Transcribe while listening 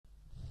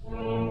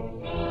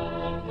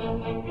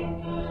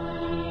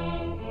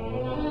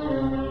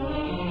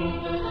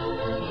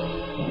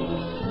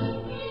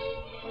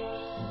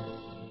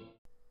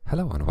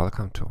Hello and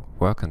welcome to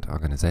Work and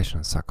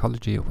Organizational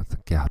Psychology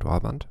with Gerhard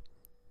Orband,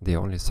 the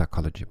only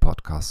psychology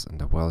podcast in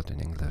the world in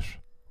English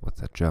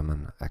with a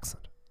German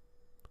accent.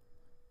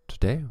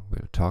 Today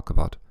we'll talk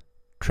about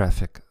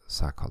traffic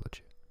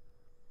psychology.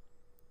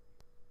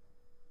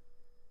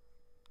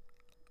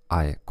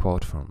 I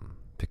quote from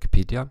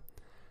Wikipedia: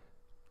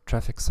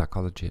 "Traffic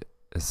psychology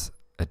is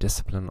a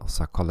discipline of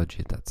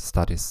psychology that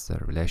studies the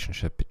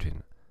relationship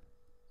between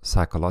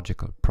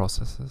psychological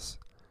processes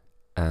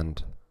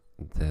and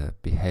the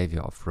behavior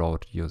of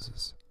road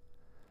users.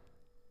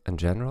 In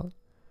general,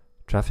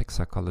 traffic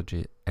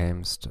psychology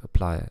aims to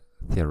apply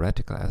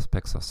theoretical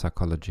aspects of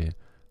psychology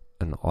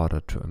in order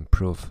to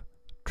improve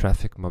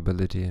traffic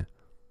mobility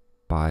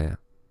by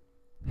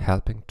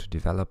helping to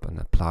develop and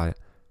apply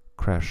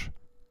crash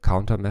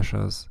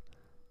countermeasures,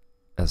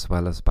 as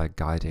well as by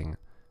guiding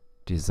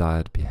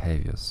desired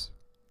behaviors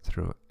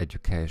through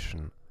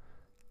education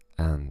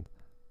and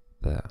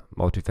the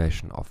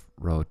motivation of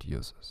road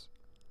users."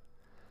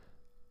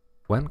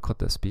 When could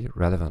this be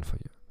relevant for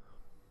you?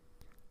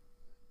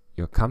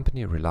 Your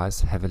company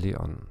relies heavily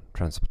on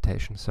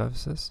transportation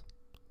services.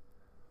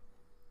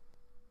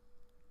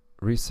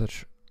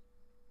 Research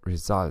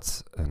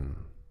results in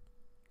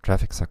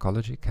traffic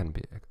psychology can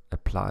be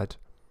applied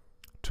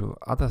to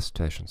other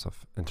situations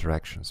of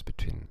interactions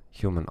between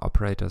human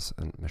operators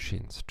and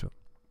machines too.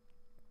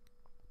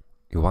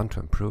 You want to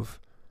improve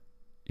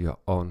your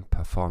own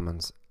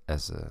performance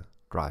as a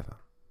driver.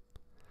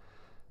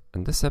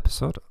 In this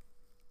episode,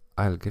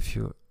 I'll give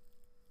you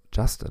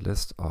just a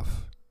list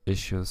of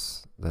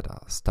issues that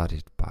are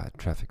studied by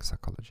traffic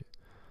psychology.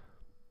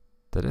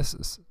 That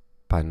is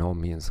by no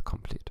means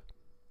complete.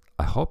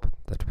 I hope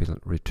that we'll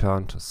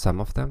return to some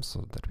of them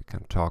so that we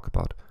can talk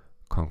about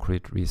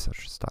concrete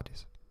research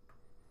studies.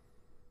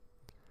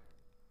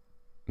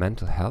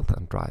 Mental health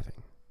and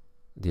driving.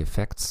 The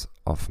effects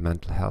of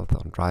mental health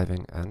on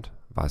driving and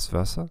vice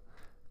versa.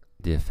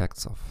 The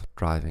effects of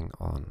driving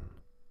on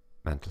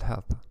mental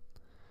health.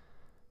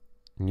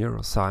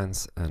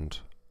 Neuroscience and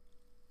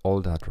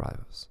older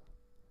drivers.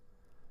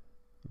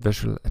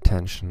 Visual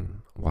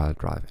attention while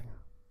driving.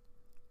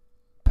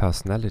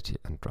 Personality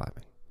and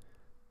driving.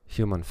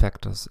 Human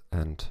factors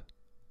and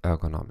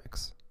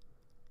ergonomics.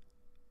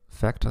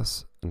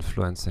 Factors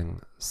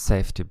influencing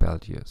safety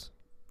belt use.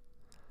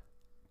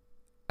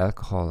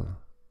 Alcohol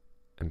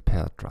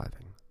impaired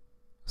driving.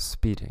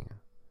 Speeding.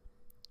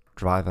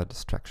 Driver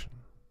distraction.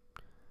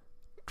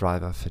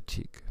 Driver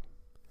fatigue.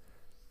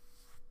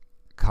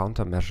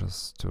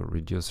 Countermeasures to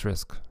reduce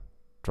risk,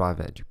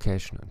 driver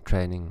education and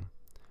training,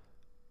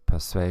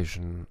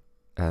 persuasion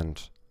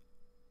and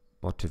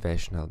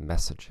motivational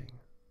messaging,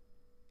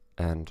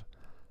 and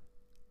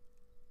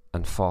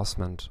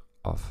enforcement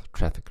of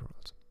traffic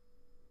rules.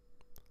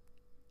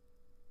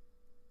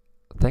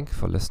 Thank you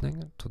for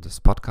listening to this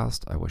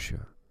podcast. I wish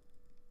you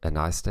a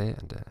nice day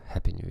and a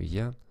happy new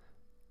year,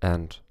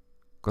 and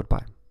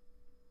goodbye.